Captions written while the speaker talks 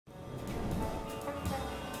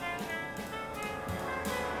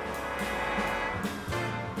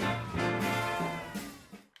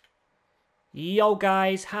Yo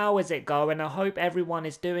guys, how is it going? I hope everyone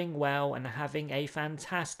is doing well and having a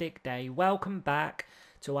fantastic day. Welcome back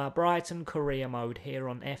to our Brighton career mode here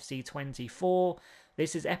on FC24.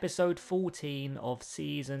 This is episode 14 of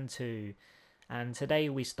season 2. And today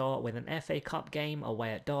we start with an FA Cup game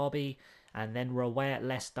away at Derby and then we're away at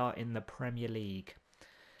Leicester in the Premier League.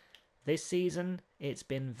 This season it's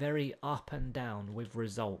been very up and down with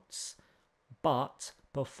results, but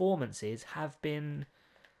performances have been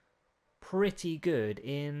pretty good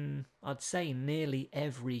in, I'd say, nearly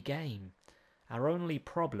every game. Our only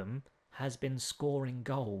problem has been scoring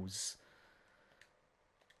goals.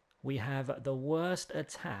 We have the worst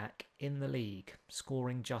attack in the league,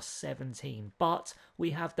 scoring just 17, but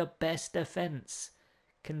we have the best defence,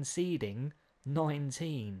 conceding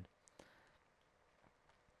 19.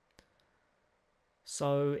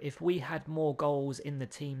 So if we had more goals in the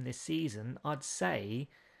team this season, I'd say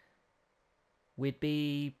we'd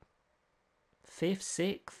be 5th,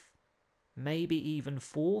 6th, maybe even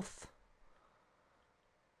 4th.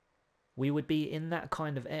 We would be in that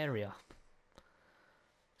kind of area.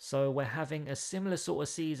 So we're having a similar sort of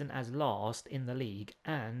season as last in the league,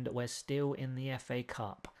 and we're still in the FA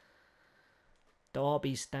Cup.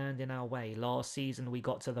 Derby stand in our way. Last season we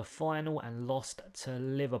got to the final and lost to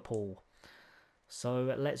Liverpool.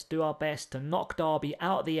 So let's do our best to knock Derby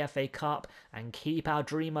out of the FA Cup and keep our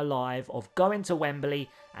dream alive of going to Wembley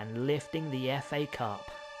and lifting the FA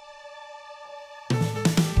Cup.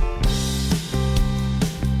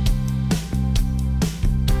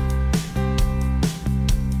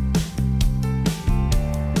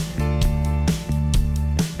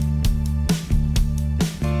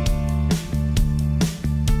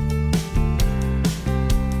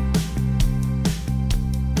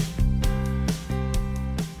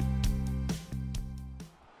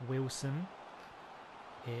 Wilson,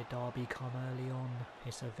 here Derby come early on,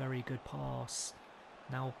 it's a very good pass,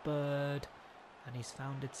 now Bird, and he's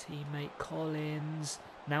found a teammate, Collins,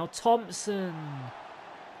 now Thompson,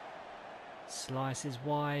 slices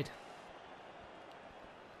wide,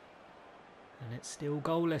 and it's still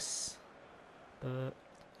goalless, but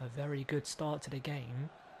a very good start to the game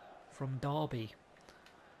from Derby.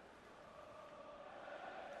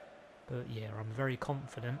 But yeah, I'm very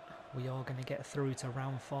confident we are going to get through to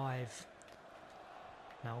round 5.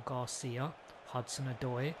 Now Garcia,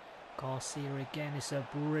 Hudson-Odoi, Garcia again, it's a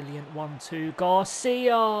brilliant 1-2,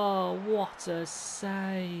 Garcia, what a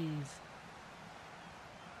save.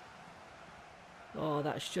 Oh,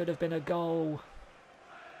 that should have been a goal.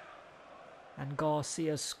 And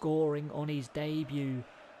Garcia scoring on his debut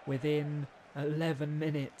within 11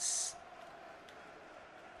 minutes.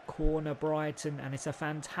 Corner Brighton, and it's a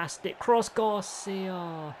fantastic cross.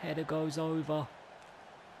 Garcia, header goes over.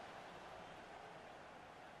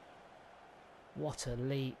 What a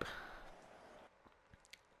leap.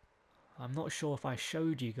 I'm not sure if I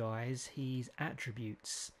showed you guys his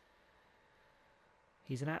attributes.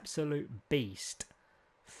 He's an absolute beast.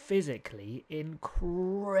 Physically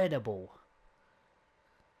incredible.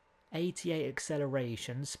 88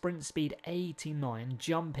 acceleration, sprint speed 89,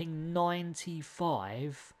 jumping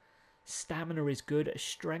 95, stamina is good,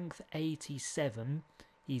 strength 87,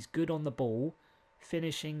 he's good on the ball,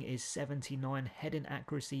 finishing is 79, heading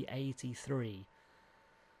accuracy 83.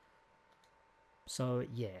 So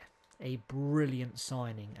yeah, a brilliant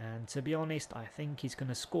signing, and to be honest, I think he's going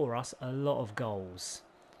to score us a lot of goals.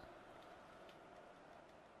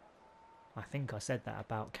 I think I said that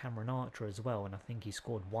about Cameron Archer as well, and I think he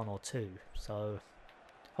scored 1 or 2. So,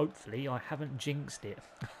 hopefully I haven't jinxed it.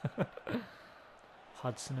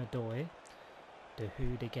 Hudson-Odoi. De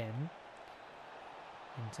Hood again.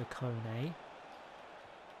 Into Kone.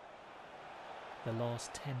 The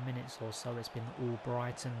last 10 minutes or so it's been all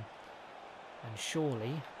Brighton. And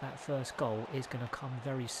surely that first goal is going to come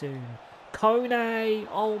very soon. Kone!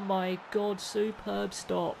 Oh my god, superb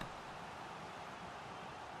stop.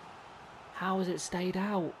 How has it stayed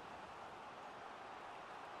out?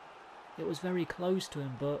 It was very close to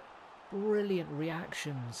him, but brilliant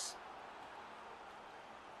reactions.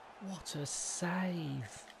 What a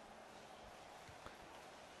save.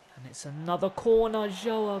 And it's another corner.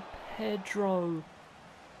 João Pedro.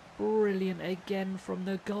 Brilliant again from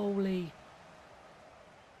the goalie.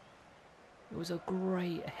 It was a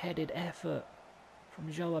great headed effort from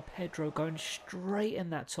João Pedro, going straight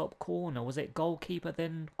in that top corner. Was it goalkeeper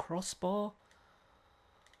then crossbar?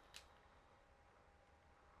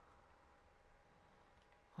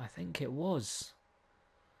 I think it was.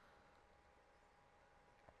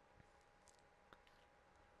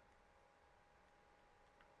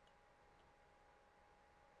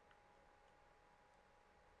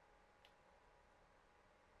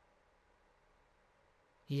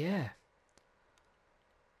 Yeah.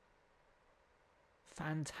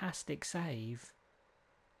 Fantastic save.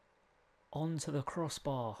 Onto the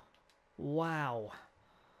crossbar. Wow.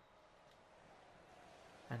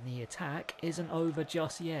 And the attack isn't over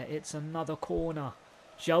just yet. It's another corner.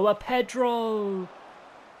 Joao Pedro.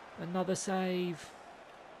 Another save.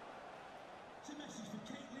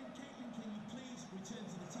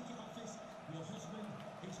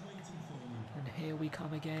 And here we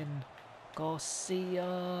come again.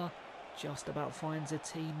 Garcia just about finds a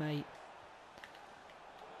teammate.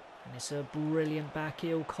 And it's a brilliant back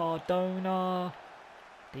heel. Cardona.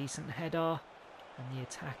 Decent header. And the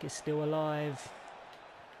attack is still alive.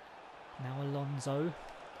 Now Alonso.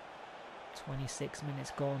 26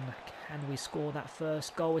 minutes gone. Can we score that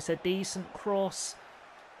first goal? It's a decent cross.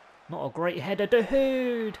 Not a great header. De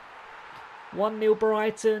Hood. 1-0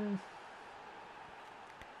 Brighton.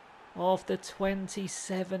 After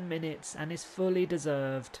 27 minutes. And it's fully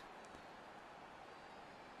deserved.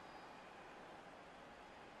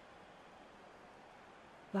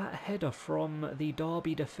 That header from the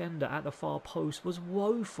Derby defender at the far post was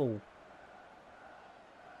woeful.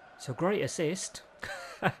 It's a great assist.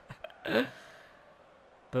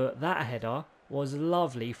 But that header was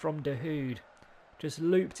lovely from De Hood. Just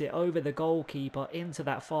looped it over the goalkeeper into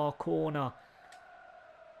that far corner.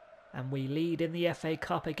 And we lead in the FA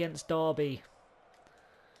Cup against Derby.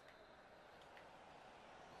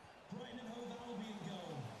 Brighton and Hove Albion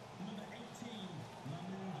goal. Number 18,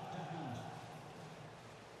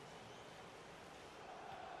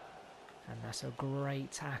 And that's a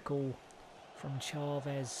great tackle from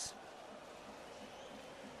Chavez.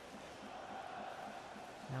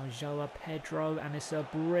 Now Joao Pedro, and it's a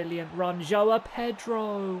brilliant run. Joao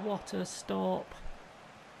Pedro, what a stop.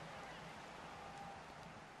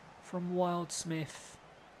 From Wildsmith.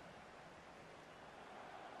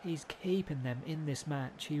 He's keeping them in this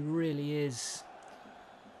match, he really is.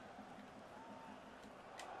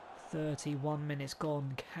 31 minutes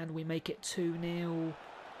gone, can we make it 2-0?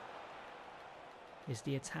 Is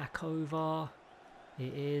the attack over?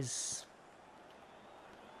 It is.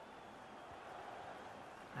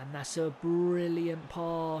 And that's a brilliant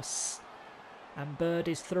pass. And Bird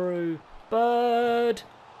is through. Bird!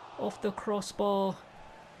 Off the crossbar.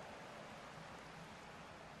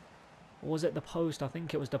 Or was it the post? I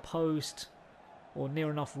think it was the post. Or near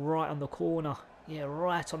enough right on the corner. Yeah,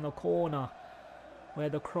 right on the corner. Where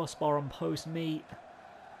the crossbar and post meet.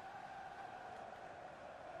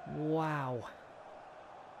 Wow.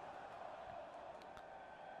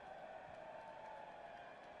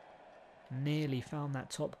 Nearly found that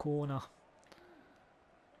top corner.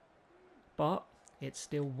 But it's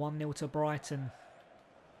still 1-0 to Brighton.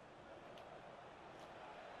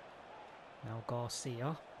 Now Garcia.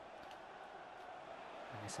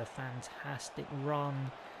 And it's a fantastic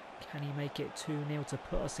run. Can he make it 2-0 to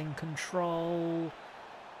put us in control?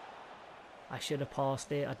 I should have passed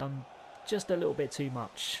it. I've done just a little bit too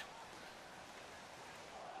much.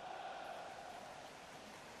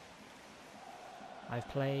 I've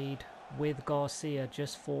played with Garcia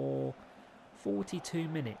just for 42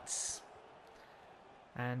 minutes.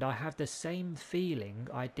 And I have the same feeling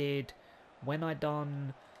I did when I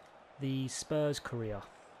done the Spurs career.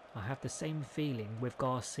 I have the same feeling with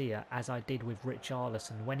Garcia as I did with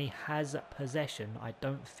Richarlison. When he has possession, I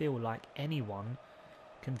don't feel like anyone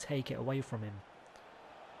can take it away from him.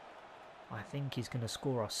 I think he's going to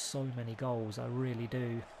score us so many goals, I really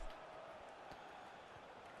do.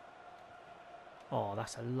 Oh,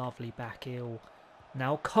 that's a lovely back heel.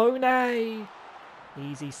 Now Kone!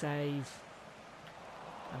 Easy save.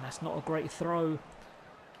 And that's not a great throw.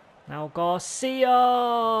 Now Garcia!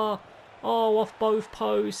 Oh, off both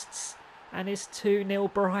posts. And it's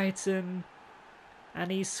 2-0 Brighton.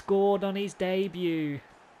 And he's scored on his debut.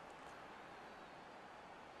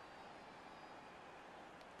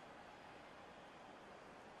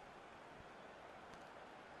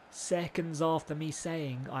 Seconds after me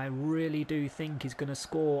saying I really do think he's going to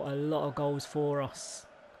score a lot of goals for us.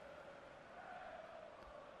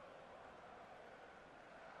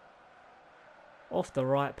 Off the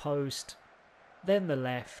right post, then the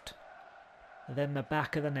left, then the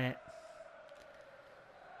back of the net.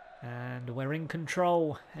 And we're in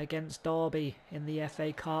control against Derby in the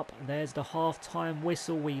FA Cup. There's the half-time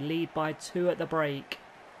whistle. We lead by 2 at the break.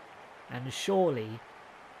 And surely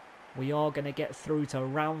we are going to get through to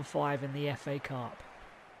round 5 in the FA Cup.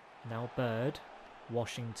 Now Bird,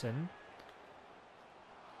 Washington,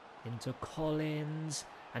 into Collins,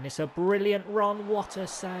 and it's a brilliant run. What a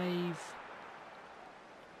save.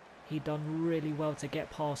 He done really well to get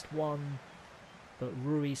past one, but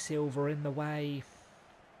Rui Silva in the way.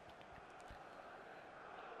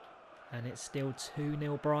 And it's still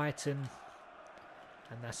 2-0 Brighton.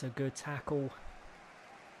 And that's a good tackle.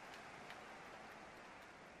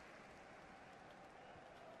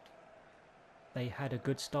 They had a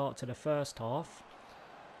good start to the first half.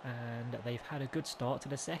 And they've had a good start to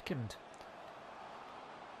the second.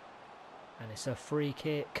 And it's a free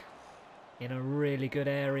kick in a really good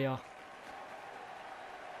area.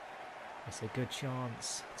 It's a good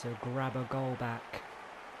chance to grab a goal back.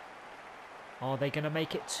 Are they going to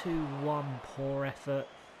make it 2-1? Poor effort.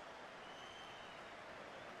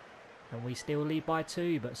 And we still lead by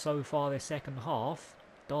 2, but so far this second half,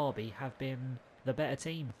 Derby have been the better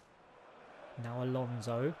team. Now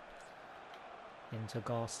Alonso into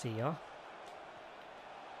Garcia.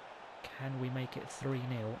 Can we make it 3-0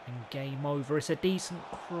 and game over? It's a decent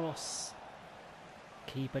cross.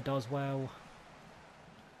 Keeper does well.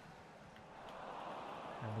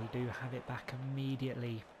 And we do have it back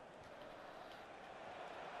immediately.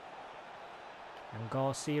 And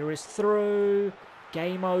Garcia is through.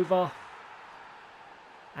 Game over.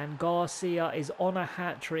 And Garcia is on a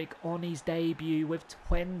hat-trick on his debut with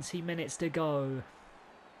 20 minutes to go.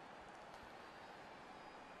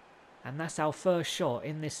 And that's our first shot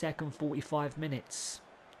in this second 45 minutes.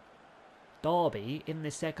 Derby, in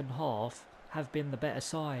this second half, have been the better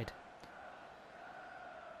side.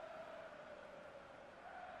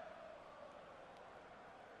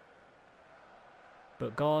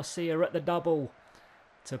 But Garcia at the double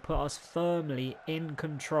to put us firmly in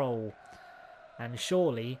control. And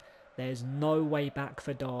surely there's no way back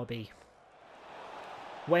for Derby.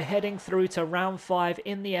 We're heading through to round 5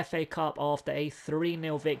 in the FA Cup after a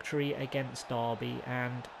 3-0 victory against Derby,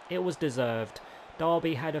 and it was deserved.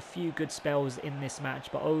 Derby had a few good spells in this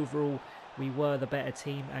match, but overall we were the better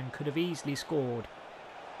team and could have easily scored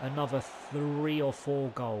another 3 or 4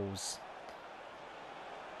 goals.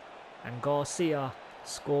 And Garcia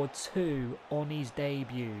scored 2 on his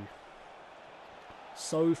debut.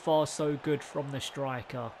 So far so good from the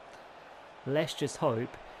striker. Let's just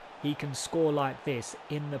hope he can score like this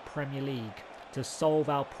in the Premier League to solve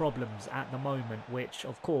our problems at the moment, which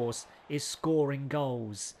of course is scoring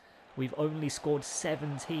goals. We've only scored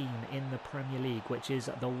 17 in the Premier League, which is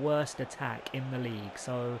the worst attack in the league.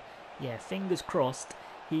 So yeah, fingers crossed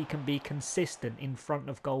he can be consistent in front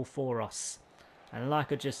of goal for us. And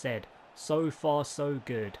like I just said, so far so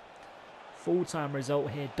good. Full-time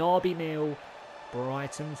result here, Derby 0,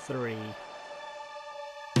 Brighton 3.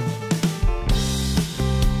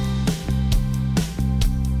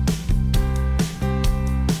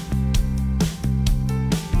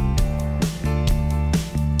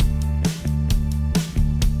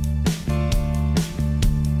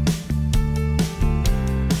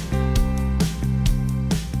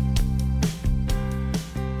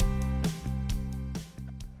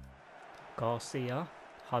 Garcia,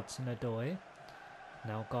 Hudson-Odoi,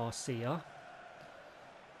 now Garcia,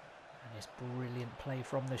 and it's brilliant play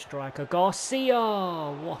from the striker,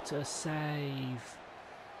 Garcia, what a save,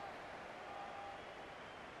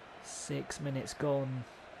 6 minutes gone,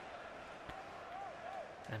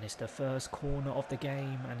 and it's the first corner of the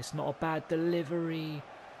game, and it's not a bad delivery,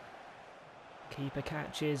 keeper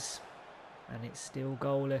catches, and it's still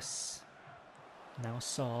goalless. Now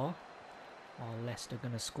Sarr. Oh, Leicester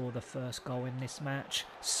going to score the first goal in this match.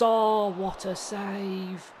 Sarr, what a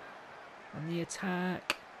save. And the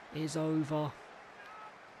attack is over.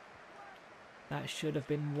 That should have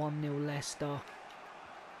been 1-0 Leicester.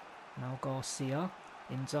 Now Garcia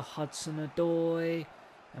into Hudson-Odoi.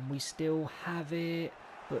 And we still have it,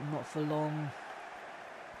 but not for long.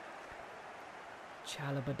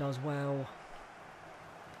 Chalobah does well.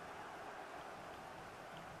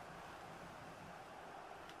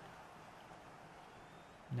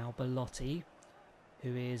 Now Belotti,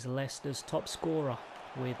 who is Leicester's top scorer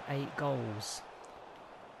with 8 goals.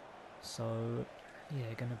 So,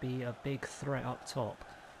 yeah, going to be a big threat up top.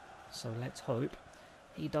 So let's hope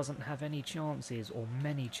he doesn't have any chances or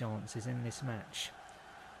many chances in this match.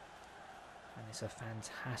 And it's a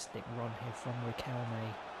fantastic run here from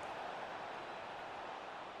Riquelme.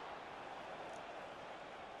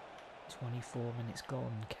 24 minutes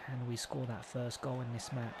gone. Can we score that first goal in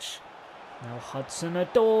this match? Now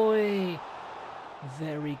Hudson-Odoi,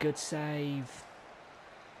 very good save.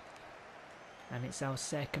 And it's our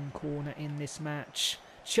second corner in this match.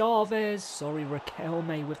 Chavez, sorry,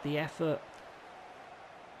 Riquelme with the effort.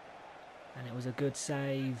 And it was a good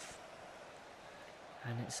save.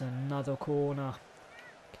 And it's another corner.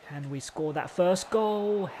 Can we score that first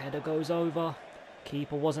goal? Header goes over.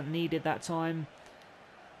 Keeper wasn't needed that time.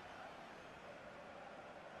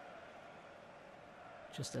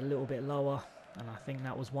 Just a little bit lower, and I think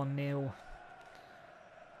that was 1-0.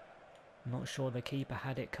 Not sure the keeper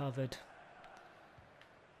had it covered.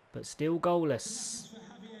 But still goalless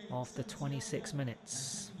after 26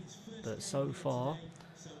 minutes. But so far,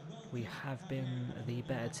 we have been the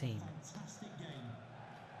better team.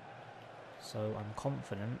 So I'm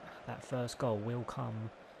confident that first goal will come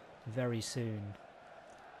very soon.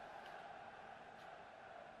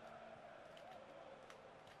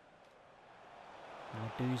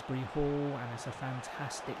 Now Dewsbury Hall, and it's a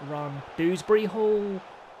fantastic run. Dewsbury Hall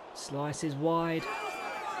slices wide.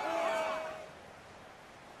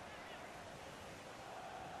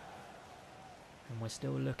 And we're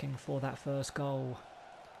still looking for that first goal.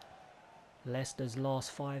 Leicester's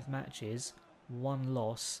last 5 matches, 1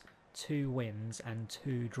 loss, 2 wins and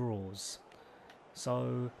 2 draws.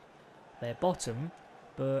 So they're bottom,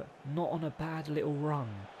 but not on a bad little run.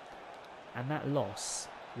 And that loss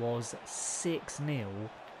was 6-0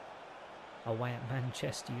 away at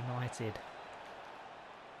Manchester United.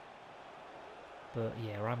 But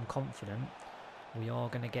yeah, I'm confident we are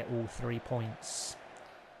going to get all 3 points.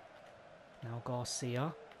 Now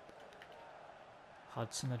Garcia.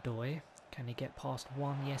 Hudson-Odoi. Can he get past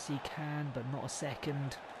 1? Yes, he can, but not a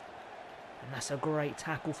second. And that's a great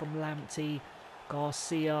tackle from Lamptey.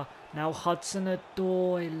 Garcia. Now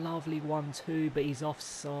Hudson-Odoi. Lovely 1-2, but he's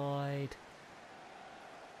offside.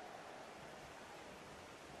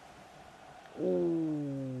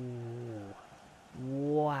 Ooh.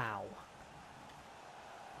 Wow.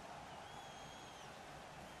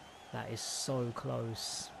 That is so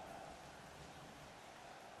close.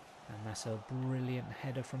 And that's a brilliant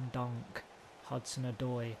header from Dunk.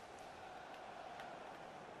 Hudson-Odoi.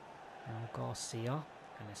 Now Garcia.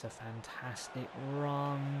 And it's a fantastic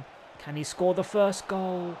run. Can he score the first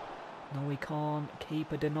goal? No, he can't.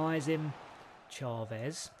 Keeper denies him.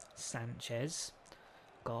 Chavez. Sanchez.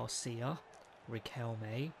 Garcia.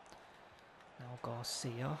 Riquelme. Now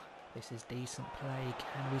Garcia. This is decent play.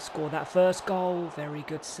 Can we score that first goal? Very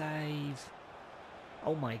good save.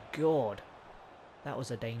 Oh my god. That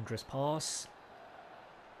was a dangerous pass.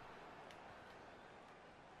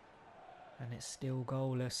 And it's still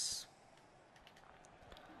goalless.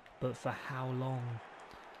 But for how long?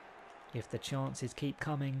 If the chances keep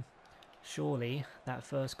coming, surely that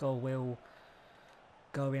first goal will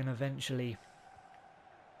go in eventually.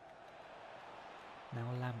 Now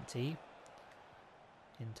Lamptey.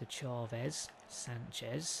 Into Chavez.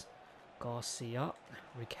 Sanchez. Garcia.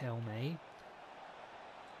 Riquelme.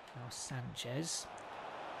 Now Sanchez.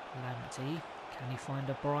 Lamptey. Can he find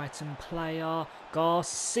a Brighton player?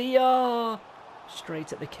 Garcia!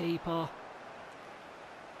 Straight at the keeper.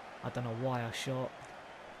 I don't know why I shot.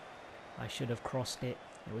 I should have crossed it.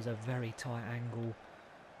 It was a very tight angle.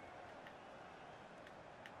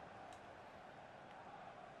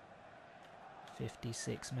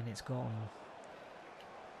 "56 minutes gone.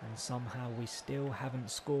 And somehow we still haven't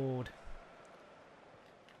scored.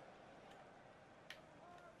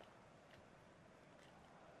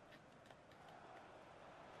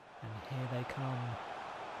 And here they come.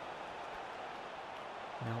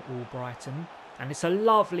 Now all Brighton. And it's a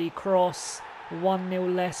lovely cross.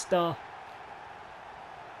 1-0 Leicester.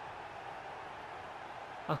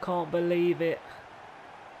 I can't believe it.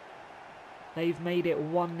 They've made it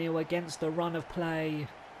 1-0 against the run of play.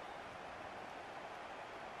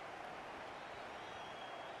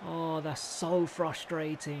 Oh, that's so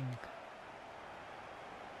frustrating.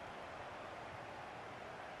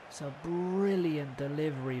 It's a brilliant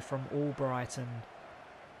delivery from Albrighton.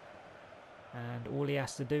 And all he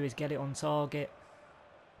has to do is get it on target.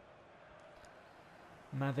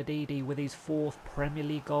 Mavididi with his 4th Premier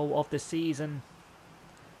League goal of the season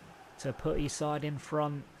to put his side in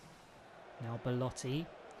front. Now Belotti.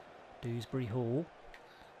 Dewsbury Hall.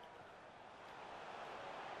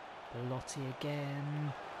 Belotti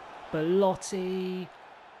again. Belotti.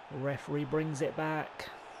 The referee brings it back.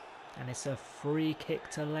 And it's a free kick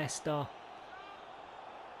to Leicester.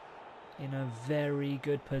 In a very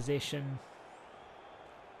good position.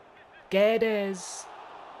 Guedes.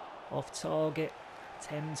 Off target.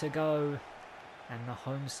 10 to go. And the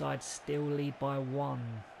home side still lead by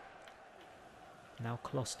 1. Now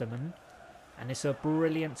Klosterman. And it's a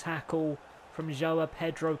brilliant tackle from Joao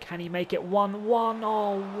Pedro. Can he make it 1-1?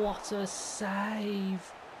 Oh, what a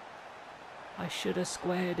save. I should have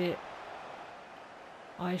squared it.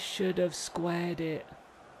 I should have squared it.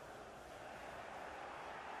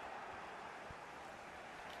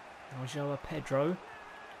 Now Joao Pedro.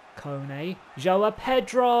 Kone. Joao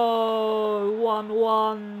Pedro!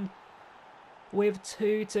 1-1. With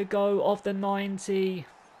 2 to go of the 90.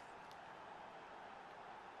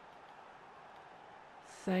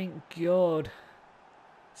 Thank God.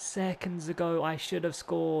 Seconds ago I should have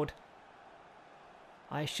scored.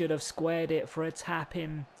 I should have squared it for a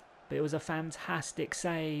tap-in, but it was a fantastic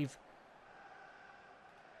save.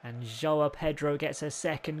 And Joao Pedro gets a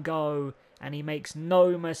second go, and he makes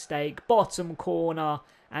no mistake. Bottom corner,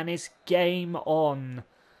 and it's game on.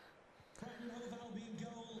 Brighton Hove Albion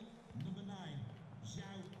goal, number 9, Joao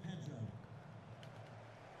Pedro.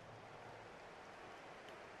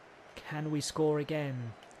 Can we score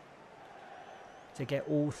again to get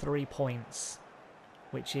all 3 points,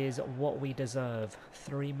 which is what we deserve?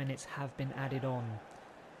 3 minutes have been added on,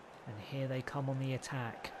 and here they come on the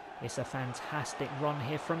attack. It's a fantastic run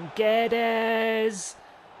here from Guedes.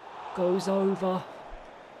 Goes over.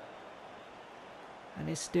 And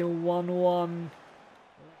it's still 1-1.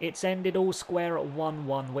 It's ended all square at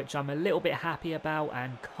 1-1, which I'm a little bit happy about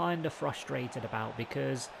and kind of frustrated about,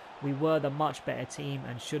 because we were the much better team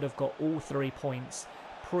and should have got all 3 points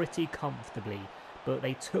pretty comfortably. But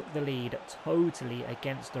they took the lead totally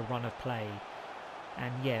against the run of play.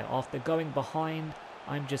 And yeah, after going behind,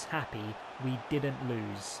 I'm just happy we didn't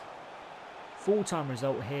lose. Full-time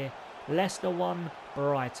result here, Leicester 1,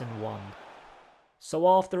 Brighton 1. So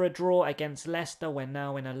after a draw against Leicester, we're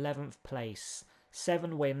now in 11th place.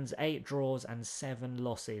 7 wins, 8 draws and 7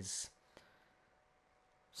 losses.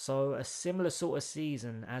 So a similar sort of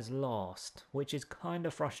season as last, which is kind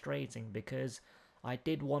of frustrating because I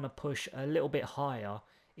did want to push a little bit higher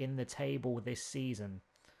in the table this season.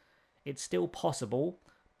 It's still possible,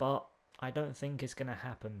 but I don't think it's going to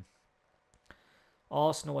happen.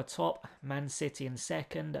 Arsenal are top, Man City in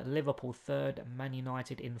second, Liverpool third, Man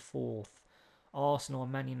United in fourth. Arsenal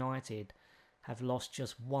and Man United have lost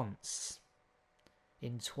just once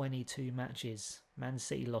in 22 matches. Man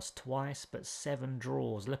City lost twice, but 7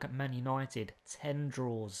 draws. Look at Man United, 10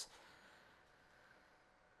 draws.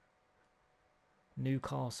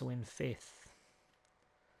 Newcastle in 5th.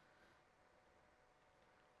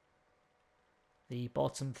 The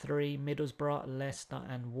bottom 3, Middlesbrough, Leicester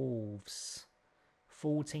and Wolves.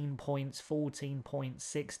 14 points, 14 points,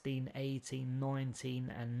 16, 18,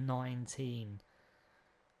 19 and 19.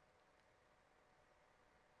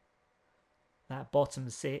 That bottom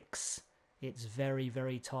 6, it's very,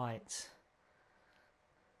 very tight.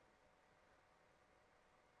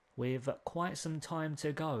 With quite some time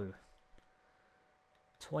to go.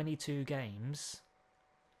 22 games.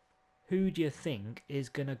 Who do you think is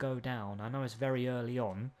going to go down? I know it's very early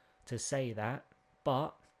on to say that,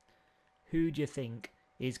 but who do you think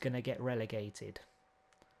is going to get relegated?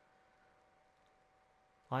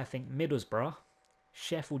 I think Middlesbrough,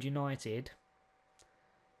 Sheffield United,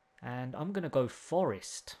 and I'm going to go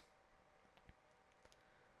Forest.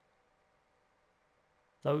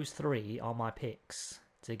 Those 3 are my picks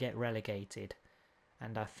to get relegated.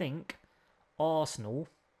 And I think Arsenal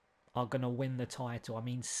are going to win the title. I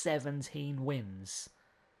mean, 17 wins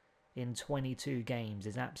in 22 games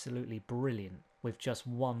is absolutely brilliant with just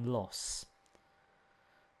 1 loss.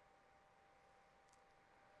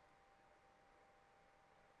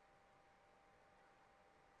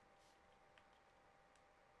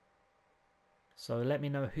 So let me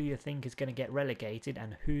know who you think is going to get relegated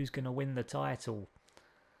and who's going to win the title.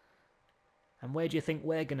 And where do you think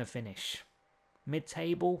we're going to finish?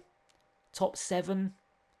 Mid-table? Top 7?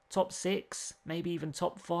 Top 6? Maybe even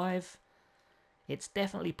top 5? It's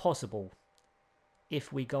definitely possible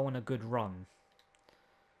if we go on a good run.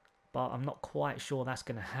 But I'm not quite sure that's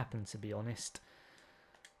going to happen, to be honest.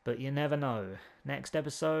 But you never know. Next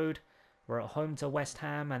episode, we're at home to West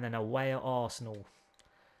Ham and then away at Arsenal.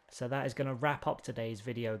 So that is going to wrap up today's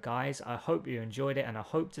video, guys. I hope you enjoyed it and I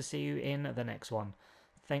hope to see you in the next one.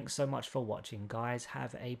 Thanks so much for watching, guys.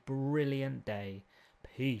 Have a brilliant day.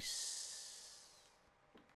 Peace.